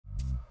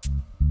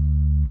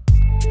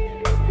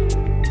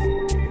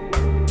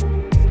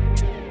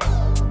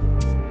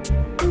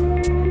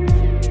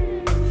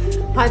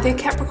Hi there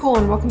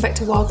Capricorn, welcome back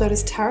to Wild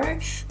Lotus Tarot.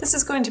 This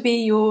is going to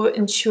be your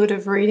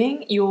intuitive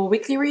reading, your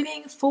weekly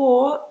reading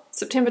for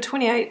September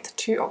 28th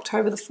to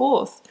October the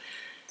 4th.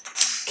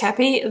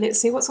 Cappy,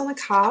 let's see what's on the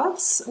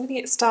cards. I'm going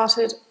to get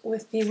started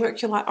with the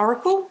Work Your Light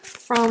Oracle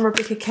from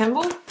Rebecca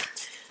Campbell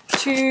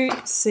to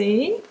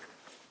see.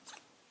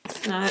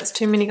 No, that's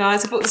too many,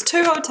 guys. If it was two,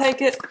 I would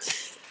take it.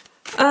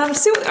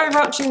 See what the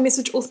overarching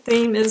message or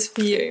theme is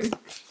for you.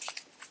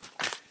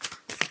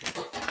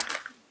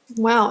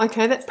 Wow,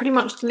 okay, that pretty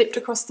much leapt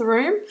across the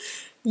room.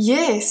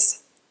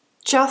 Yes,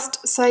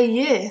 just say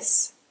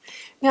yes.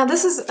 Now,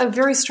 this is a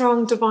very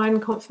strong divine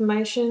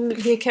confirmation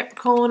here,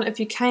 Capricorn. If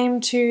you came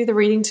to the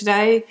reading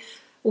today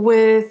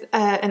with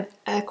a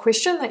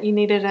question that you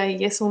needed a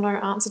yes or no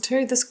answer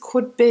to, this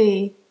could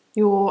be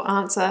your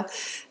answer.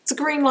 It's a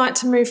green light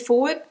to move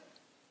forward.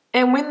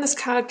 And when this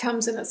card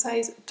comes in, it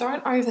says,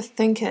 don't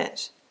overthink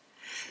it.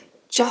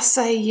 Just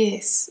say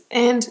yes.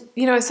 And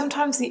you know,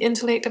 sometimes the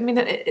intellect, I mean,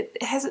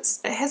 it has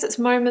its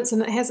moments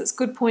and it has its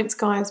good points,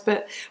 guys,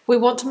 but we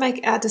want to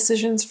make our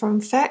decisions from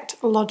fact,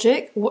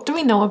 logic. What do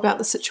we know about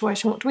the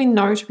situation? What do we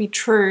know to be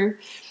true?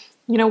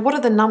 You know, what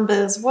are the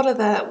numbers? What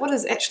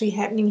is actually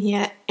happening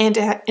here? And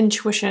our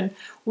intuition.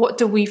 What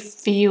do we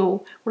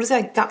feel? What does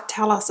our gut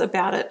tell us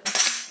about it?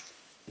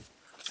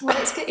 Well,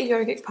 let's get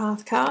your Yogic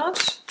Path card.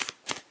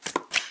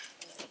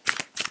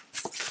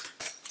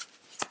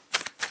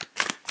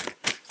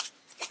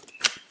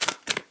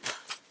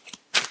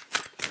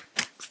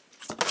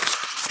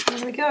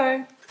 There we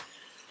go.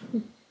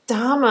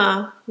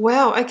 Dharma.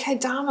 Wow, okay,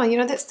 Dharma, you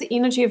know, that's the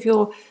energy of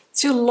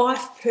it's your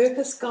life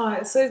purpose,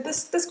 guys. So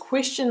this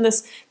question,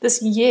 this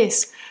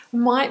yes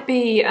might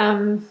be, you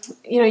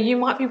know, you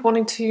might be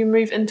wanting to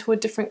move into a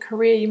different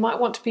career. You might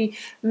want to be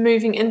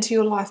moving into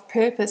your life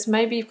purpose.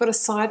 Maybe you've got a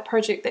side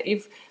project that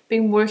you've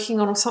been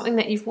working on or something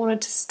that you've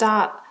wanted to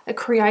start, a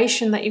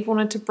creation that you've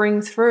wanted to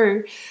bring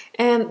through.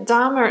 And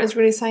Dharma is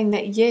really saying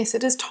that, yes,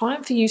 it is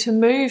time for you to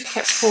move,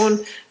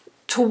 Capricorn,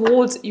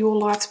 towards your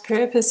life's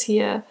purpose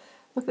here.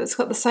 Look, it's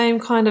got the same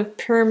kind of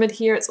pyramid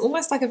here. It's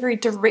almost like a very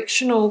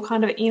directional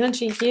kind of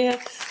energy here.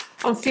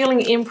 I'm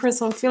feeling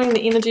Empress. I'm feeling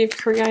the energy of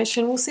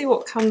creation. We'll see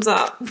what comes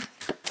up.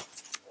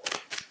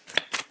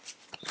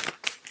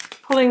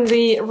 Pulling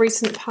the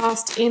recent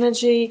past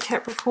energy,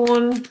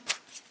 Capricorn.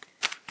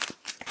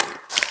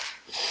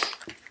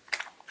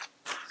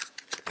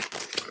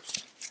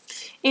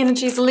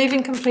 Energies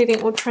leaving,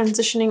 completing, or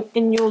transitioning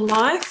in your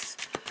life.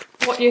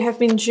 What you have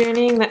been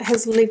journeying that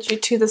has led you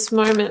to this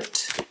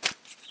moment.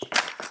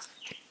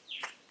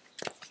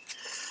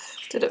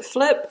 Did it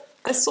flip?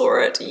 I saw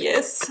it,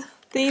 yes.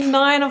 The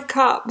Nine of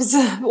Cups.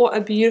 What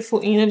a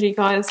beautiful energy,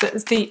 guys. That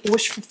is the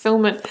wish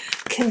fulfillment,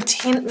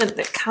 contentment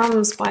that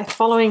comes by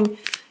following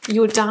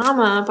your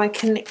Dharma, by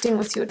connecting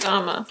with your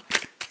Dharma.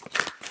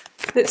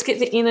 Let's get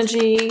the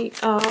energy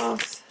of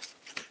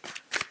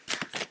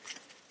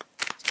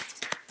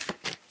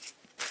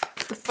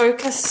the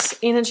focus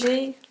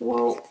energy.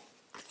 Whoa.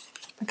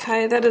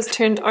 Okay, that is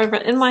turned over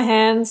in my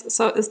hands.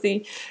 So it is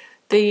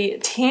the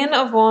Ten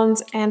of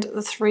Wands and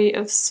the Three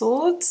of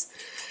Swords.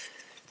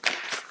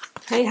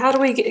 Okay, how do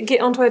we get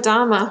onto our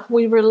Dharma?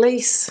 We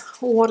release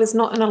what is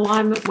not in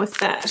alignment with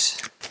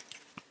that.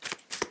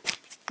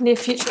 Near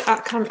future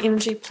outcome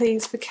energy,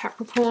 please, for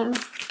Capricorn.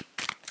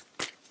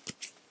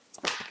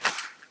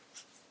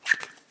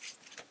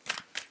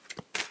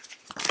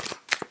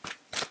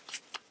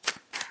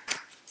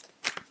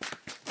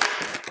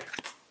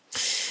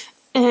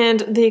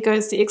 And there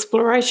goes the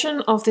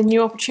exploration of the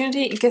new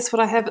opportunity. Guess what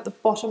I have at the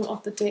bottom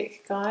of the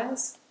deck,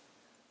 guys?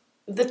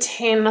 The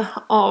Ten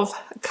of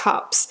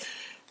Cups.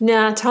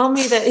 Now, tell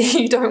me that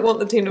you don't want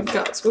the Ten of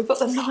Cups. We've got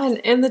the 9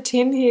 and the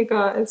 10 here,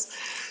 guys.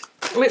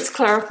 Let's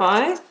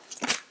clarify.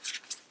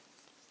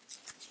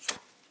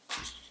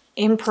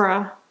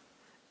 Emperor.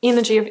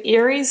 Energy of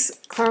Aries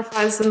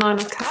clarifies the 9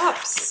 of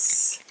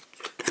Cups.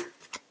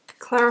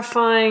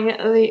 Clarifying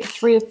the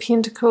Three of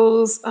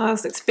Pentacles, I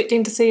was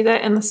expecting to see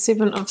that, and the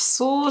Seven of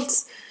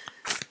Swords.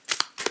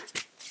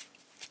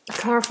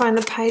 Clarifying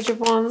the Page of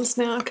Wands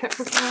now,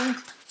 Capricorn.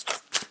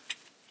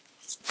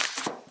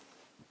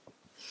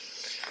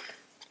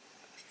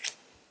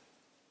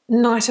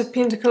 Knight of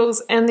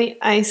Pentacles and the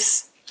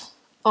Ace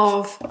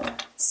of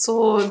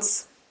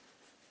Swords.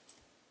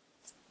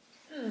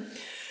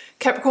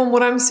 Capricorn,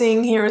 what I'm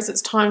seeing here is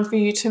it's time for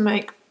you to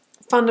make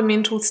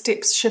fundamental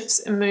steps, shifts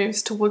and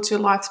moves towards your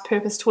life's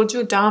purpose, towards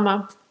your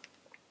Dharma.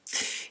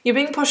 You're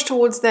being pushed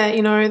towards that,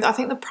 you know. I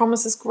think the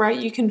promise is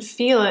great. You can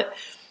feel it.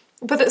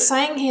 But it's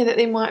saying here that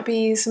there might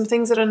be some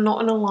things that are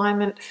not in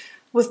alignment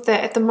with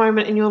that at the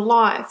moment in your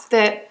life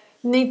that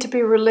need to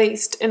be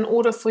released in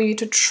order for you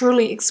to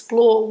truly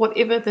explore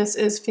whatever this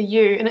is for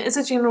you. And it is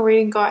a general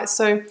reading, guys.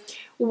 So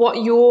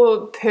what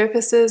your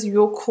purpose is,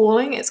 your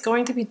calling, it's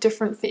going to be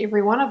different for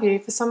every one of you.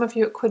 For some of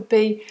you, it could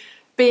be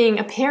being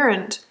a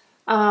parent,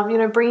 you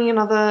know, bringing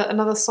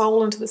another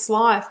soul into this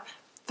life.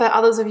 For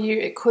others of you,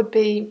 it could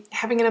be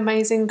having an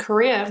amazing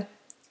career,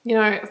 You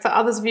know, for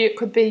others of you, it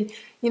could be,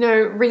 you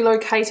know,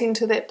 relocating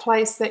to that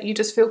place that you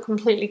just feel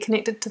completely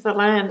connected to the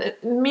land.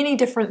 Many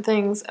different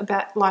things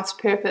about life's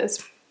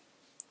purpose.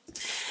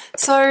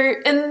 So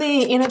in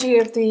the energy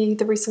of the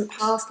recent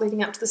past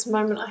leading up to this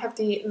moment, I have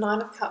the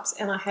Nine of Cups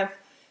and I have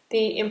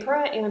the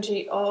Emperor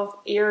energy of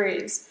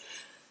Aries.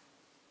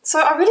 So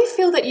I really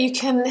feel that you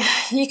can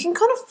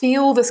kind of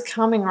feel this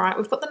coming, right?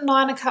 We've got the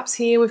Nine of Cups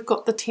here, we've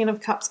got the Ten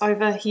of Cups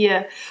over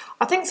here.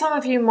 I think some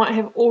of you might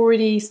have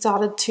already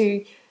started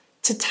to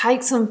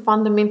take some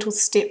fundamental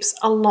steps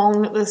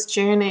along this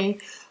journey.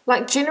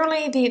 Like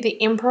generally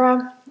the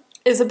Emperor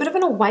is a bit of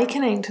an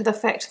awakening to the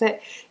fact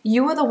that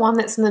you are the one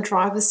that's in the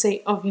driver's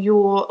seat of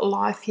your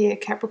life here,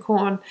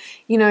 Capricorn.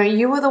 You know,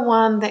 you are the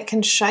one that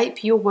can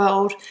shape your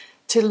world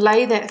to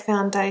lay that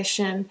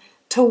foundation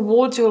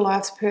towards your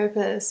life's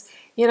purpose.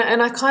 You know,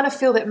 and I kind of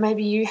feel that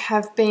maybe you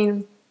have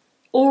been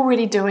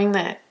already doing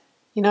that.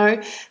 You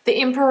know,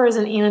 the Emperor is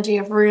an energy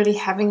of really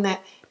having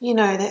that, you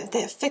know,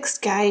 that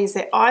fixed gaze,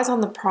 that eyes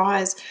on the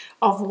prize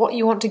of what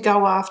you want to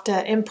go after,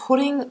 and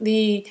putting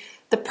the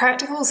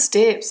practical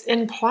steps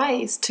in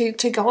place to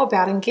go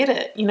about and get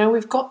it. You know,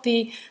 we've got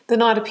the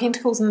Knight of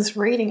Pentacles in this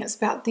reading. It's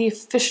about the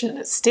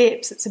efficient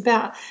steps. It's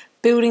about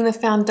building the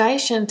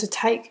foundation to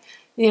take,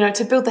 you know,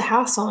 to build the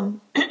house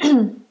on.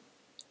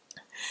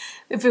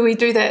 If we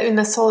do that in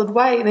a solid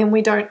way, then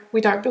we don't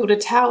build a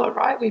tower,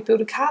 right? We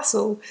build a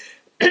castle.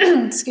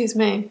 Excuse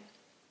me.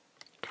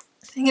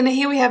 And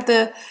here we have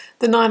the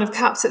Nine of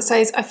Cups. It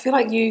says, I feel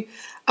like you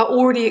are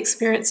already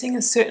experiencing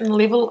a certain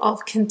level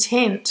of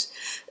content.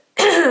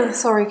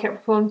 Sorry,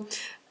 Capricorn.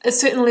 A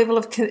certain level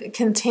of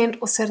content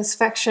or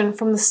satisfaction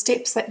from the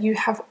steps that you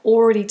have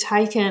already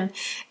taken.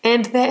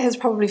 And that has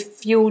probably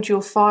fueled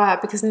your fire,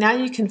 because now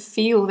you can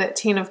feel that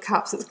Ten of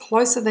Cups. It's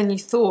closer than you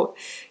thought.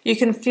 You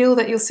can feel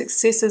that your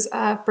successes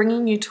are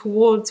bringing you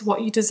towards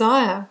what you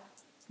desire.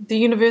 The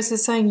universe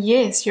is saying,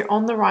 yes, you're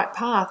on the right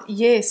path.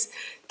 Yes,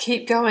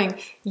 keep going.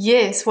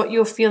 Yes, what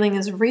you're feeling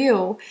is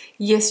real.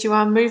 Yes, you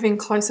are moving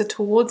closer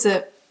towards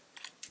it.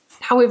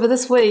 However,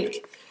 this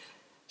week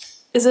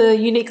is a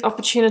unique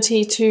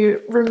opportunity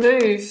to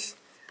remove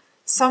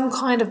some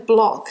kind of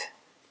block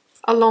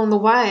along the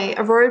way,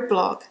 a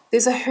roadblock.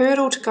 There's a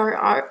hurdle to go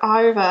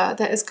over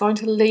that is going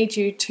to lead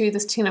you to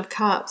this Ten of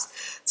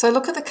Cups. So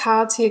look at the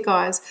cards here,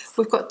 guys.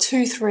 We've got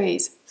 2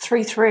 3s,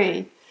 3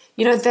 3.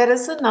 You know, that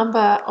is the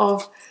number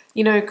of,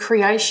 you know,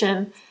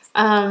 creation.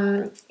 You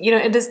know,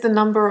 it is the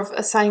number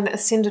of saying that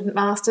ascended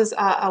masters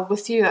are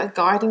with you, are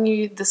guiding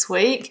you this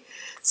week.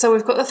 So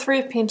we've got the Three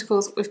of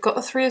Pentacles, we've got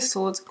the Three of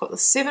Swords, we've got the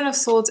Seven of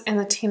Swords and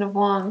the Ten of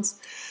Wands.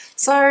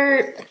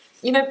 So,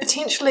 you know,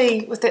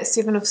 potentially with that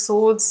Seven of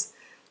Swords,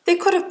 there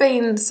could have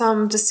been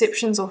some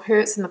deceptions or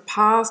hurts in the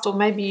past, or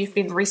maybe you've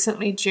been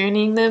recently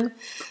journeying them.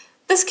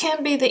 This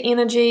can be the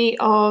energy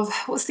of,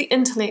 what's the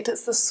intellect?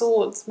 It's the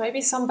swords.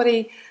 Maybe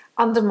somebody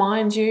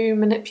undermined you,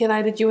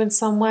 manipulated you in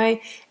some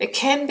way. It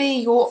can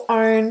be your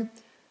own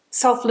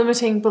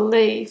self-limiting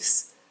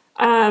beliefs,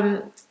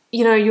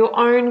 you know, your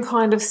own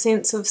kind of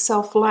sense of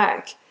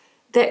self-lack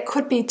that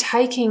could be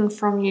taking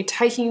from you,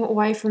 taking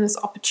away from this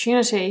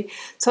opportunity.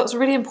 So it's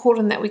really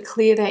important that we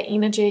clear that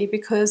energy,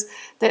 because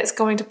that's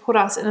going to put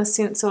us in a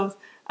sense of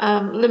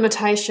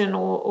limitation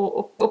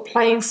or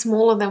playing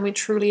smaller than we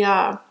truly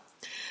are.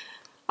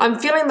 I'm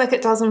feeling like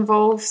it does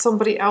involve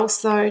somebody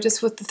else though,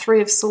 just with the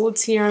Three of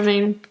Swords here. I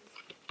mean,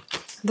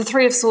 the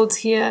Three of Swords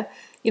here,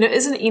 you know,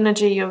 is an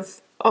energy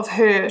of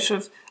hurt,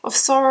 of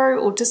sorrow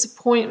or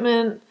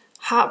disappointment,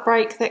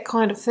 heartbreak, that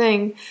kind of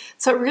thing.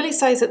 So it really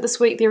says that this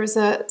week there is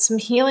some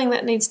healing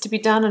that needs to be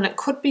done, and it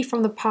could be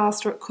from the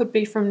past or it could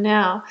be from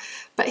now.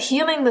 But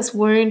healing this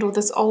wound or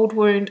this old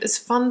wound is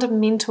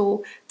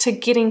fundamental to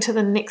getting to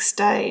the next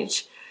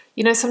stage.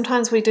 You know,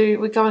 sometimes we're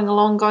going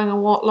along,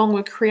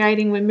 we're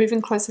creating, we're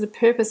moving closer to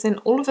purpose, and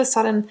all of a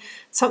sudden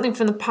something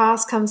from the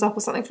past comes up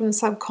or something from the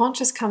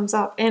subconscious comes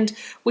up and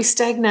we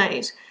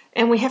stagnate.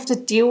 And we have to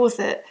deal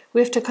with it.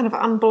 We have to kind of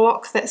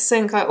unblock that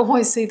sink. I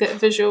always see that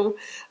visual.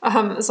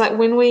 It's like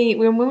when we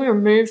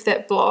remove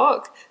that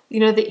block, you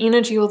know, the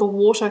energy or the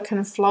water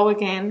can flow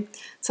again.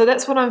 So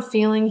that's what I'm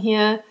feeling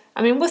here.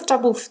 I mean, with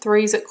double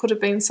threes, it could have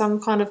been some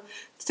kind of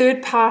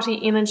third-party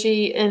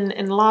energy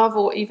in love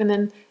or even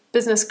in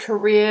business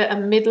career, a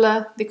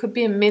meddler. There could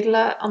be a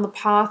meddler on the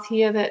path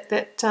here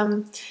that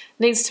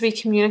needs to be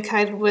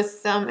communicated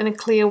with in a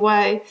clear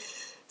way.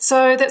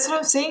 So that's what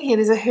I'm seeing here.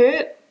 There's a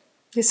hurt.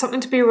 There's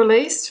something to be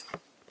released,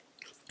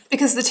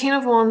 because the Ten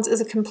of Wands is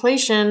a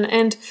completion,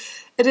 and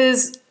it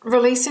is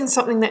releasing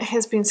something that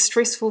has been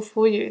stressful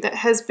for you, that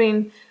has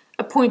been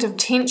a point of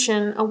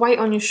tension, a weight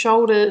on your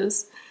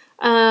shoulders.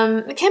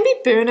 It can be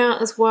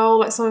burnout as well,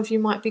 like some of you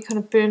might be kind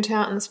of burnt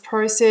out in this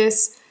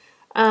process.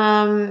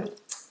 And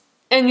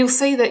you'll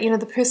see that, you know,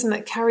 the person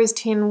that carries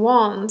 10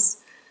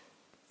 wands,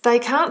 they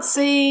can't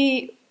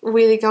see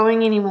where they're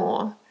going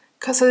anymore.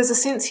 So there's a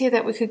sense here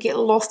that we could get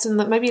lost in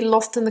maybe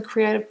lost in the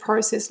creative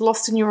process,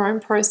 lost in your own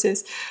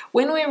process.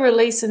 When we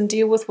release and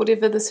deal with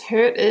whatever this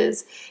hurt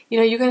is, you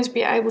know, you're going to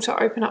be able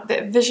to open up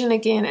that vision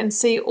again and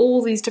see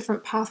all these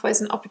different pathways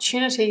and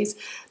opportunities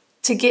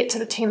to get to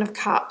the Ten of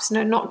Cups,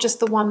 not just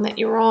the one that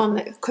you're on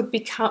that could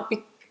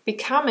becoming,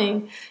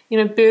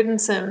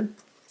 burdensome.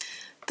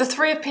 The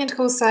Three of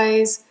Pentacles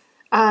says,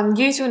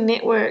 use your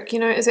network,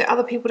 is there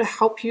other people to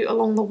help you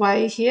along the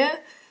way here?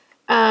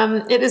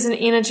 It is an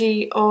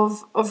energy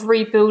of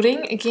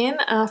rebuilding again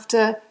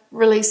after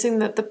releasing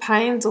the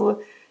pains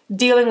or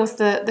dealing with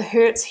the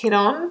hurts head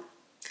on.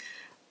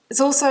 It's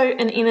also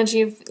an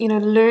energy of,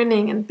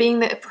 learning and being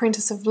that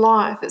apprentice of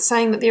life. It's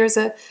saying that there is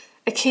a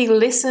key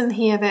lesson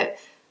here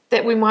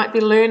that we might be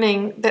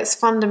learning that's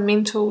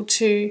fundamental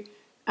to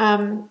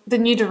the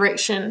new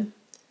direction.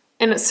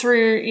 And it's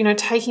through,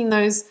 taking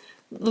those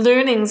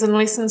learnings and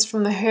lessons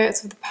from the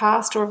hurts of the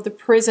past or of the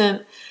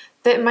present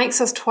that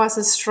makes us twice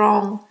as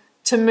strong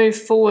to move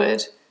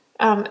forward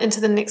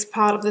into the next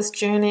part of this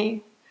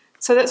journey.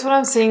 So that's what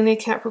I'm seeing there,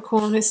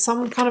 Capricorn. There's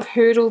some kind of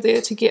hurdle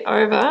there to get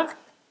over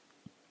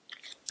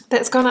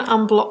that's going to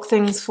unblock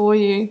things for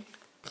you.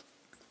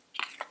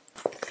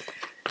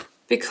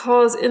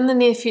 Because in the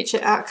near future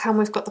outcome,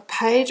 we've got the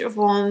Page of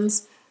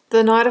Wands,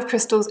 the Knight of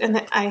Crystals, and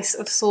the Ace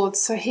of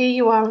Swords. So here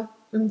you are,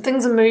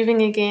 things are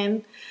moving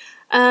again.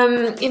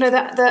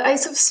 The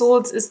Ace of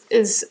Swords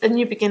is a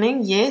new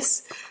beginning,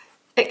 yes.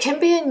 It can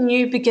be a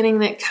new beginning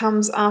that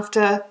comes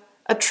after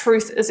a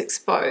truth is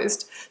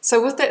exposed.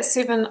 So with that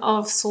Seven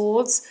of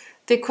Swords,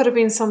 there could have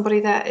been somebody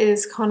that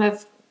is kind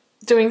of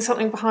doing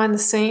something behind the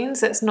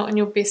scenes that's not in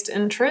your best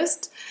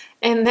interest,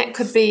 and that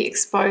could be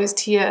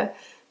exposed here.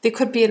 There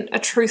could be a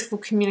truthful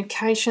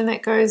communication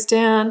that goes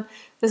down.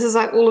 This is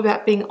like all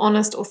about being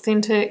honest,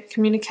 authentic,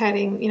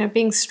 communicating,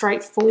 being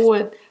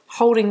straightforward,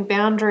 holding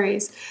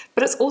boundaries.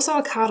 But it's also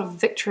a card of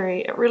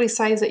victory. It really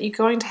says that you're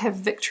going to have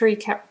victory,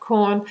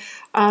 Capricorn,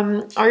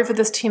 over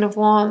this Ten of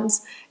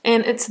Wands.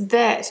 And it's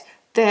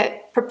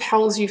that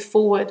propels you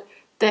forward,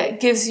 that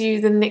gives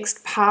you the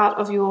next part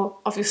of your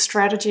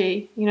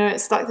strategy.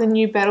 It's like the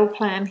new battle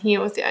plan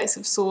here with the Ace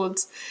of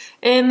Swords.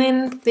 And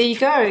then there you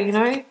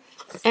go,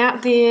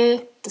 out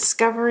there,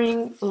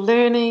 discovering,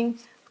 learning,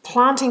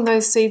 planting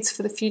those seeds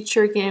for the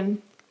future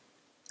again.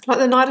 Like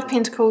the Knight of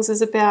Pentacles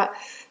is about,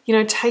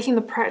 taking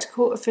the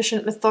practical,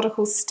 efficient,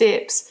 methodical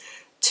steps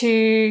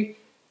to,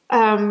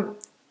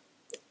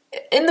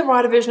 in the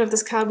Rider version of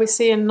this card, we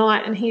see a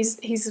knight and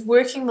he's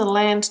working the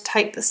land to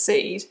take the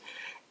seed.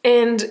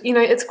 And,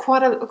 it's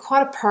quite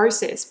a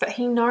process, but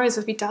he knows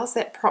if he does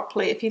that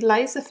properly, if he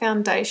lays the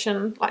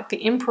foundation like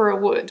the Emperor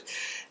would,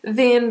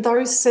 then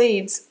those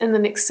seeds in the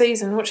next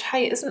season, which,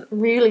 hey, isn't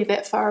really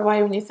that far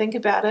away when you think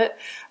about it,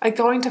 are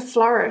going to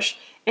flourish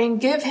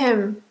and give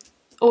him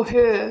or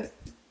her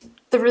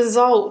the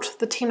result,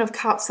 the Ten of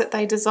Cups that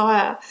they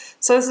desire.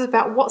 So this is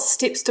about what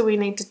steps do we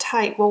need to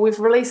take? Well, we've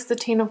released the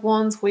Ten of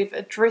Wands, we've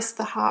addressed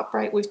the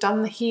heartbreak, we've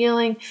done the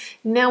healing.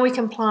 Now we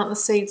can plant the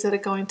seeds that are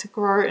going to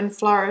grow and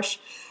flourish.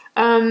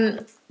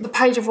 The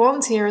Page of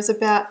Wands here is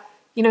about,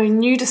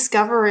 new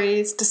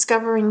discoveries,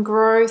 discovering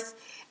growth.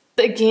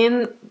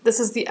 Again,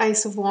 this is the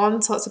Ace of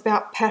Wands, so it's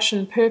about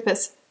passion,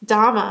 purpose,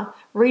 DHARMA,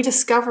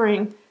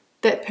 rediscovering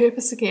that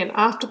purpose again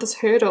after this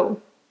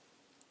hurdle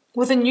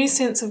with a new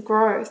sense of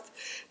growth.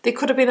 There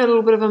could have been a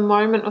little bit of a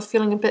moment of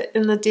feeling a bit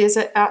in the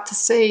desert, out to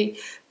sea,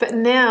 but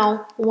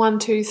now 1,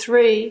 2,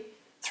 3,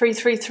 3,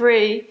 3,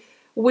 3,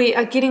 we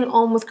are getting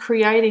on with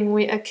creating,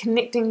 we are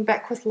connecting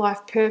back with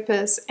life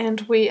purpose,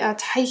 and we are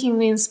taking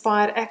the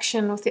inspired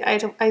action with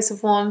the Ace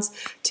of Wands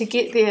to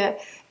get there,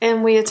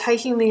 and we are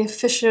taking the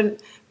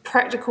efficient,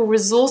 practical,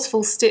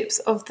 resourceful steps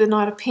of the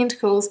Knight of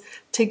Pentacles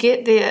to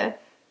get there.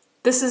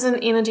 This is an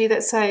energy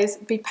that says,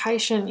 be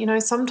patient.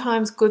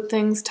 Sometimes good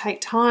things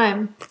take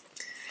time.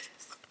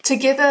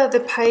 Together, the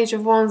Page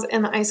of Wands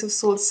and the Ace of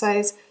Swords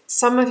says,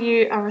 some of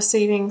you are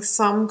receiving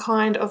some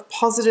kind of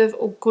positive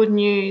or good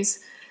news.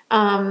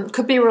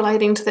 Could be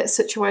relating to that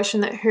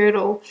situation, that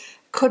hurdle.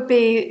 Could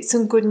be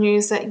some good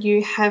news that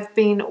you have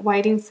been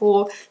waiting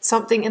for,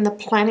 something in the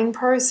planning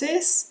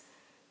process.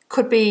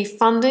 Could be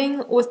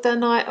funding with the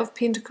Knight of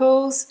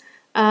Pentacles.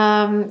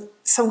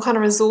 Some kind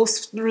of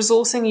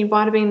resourcing. You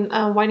might have been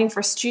waiting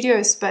for a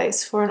studio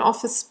space, for an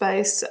office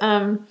space,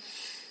 an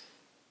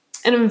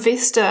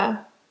investor,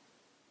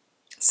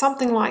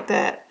 something like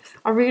that.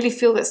 I really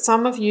feel that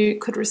some of you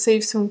could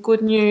receive some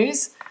good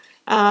news,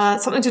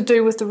 something to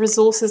do with the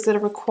resources that are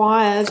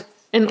required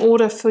in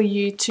order for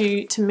you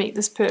to meet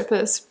this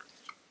purpose.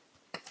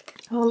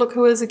 Oh, look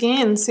who is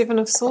again, Seven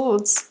of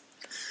Swords.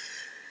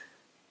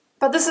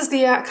 But this is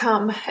the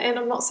outcome, and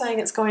I'm not saying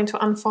it's going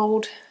to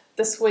unfold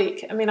this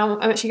week. I mean,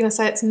 I'm actually going to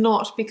say it's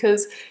not,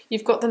 because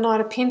you've got the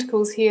Knight of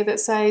Pentacles here that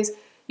says,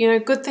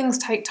 good things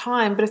take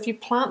time, but if you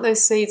plant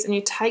those seeds and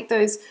you take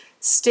those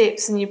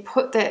steps and you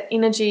put that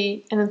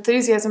energy and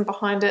enthusiasm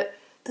behind it,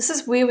 this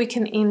is where we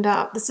can end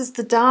up. This is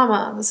the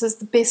DHARMA. This is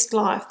the best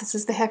life. This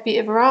is the happy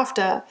ever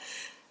after.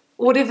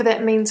 Whatever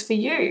that means for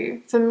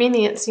you. For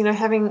many, it's,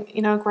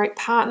 having, a great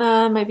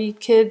partner, maybe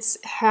kids,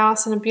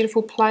 house, and a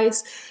beautiful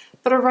place,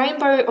 but a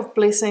rainbow of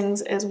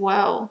blessings as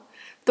well.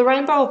 The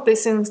rainbow of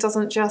blessings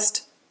doesn't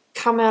just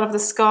come out of the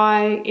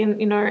sky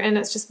and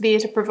it's just there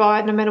to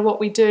provide no matter what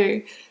we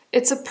do.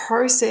 It's a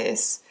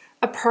process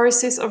a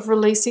process of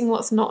releasing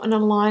what's not in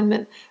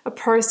alignment, a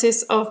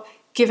process of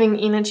giving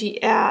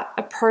energy out,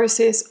 a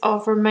process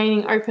of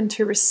remaining open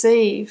to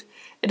receive.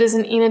 It is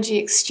an energy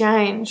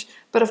exchange.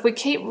 But if we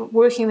keep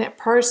working that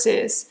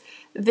process,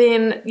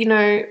 then, you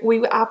know,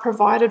 we are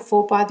provided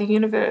for by the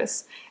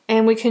universe,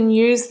 and we can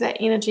use that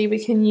energy,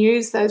 we can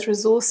use those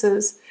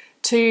resources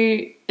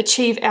to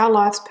achieve our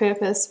life's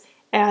purpose,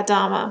 our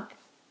Dharma.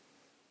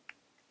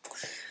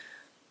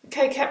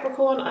 Okay,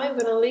 Capricorn, I'm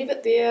going to leave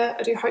it there.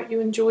 I do hope you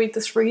enjoyed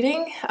this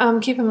reading.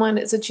 Keep in mind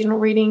it's a general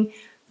reading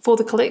for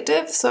the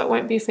collective, so it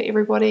won't be for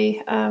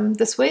everybody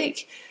this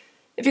week.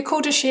 If you're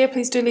called to share,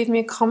 please do leave me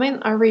a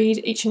comment. I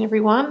read each and every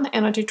one,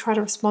 and I do try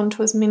to respond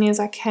to as many as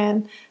I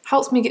can.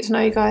 Helps me get to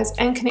know you guys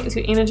and connect with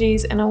your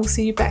energies, and I will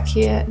see you back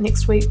here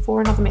next week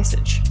for another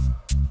message.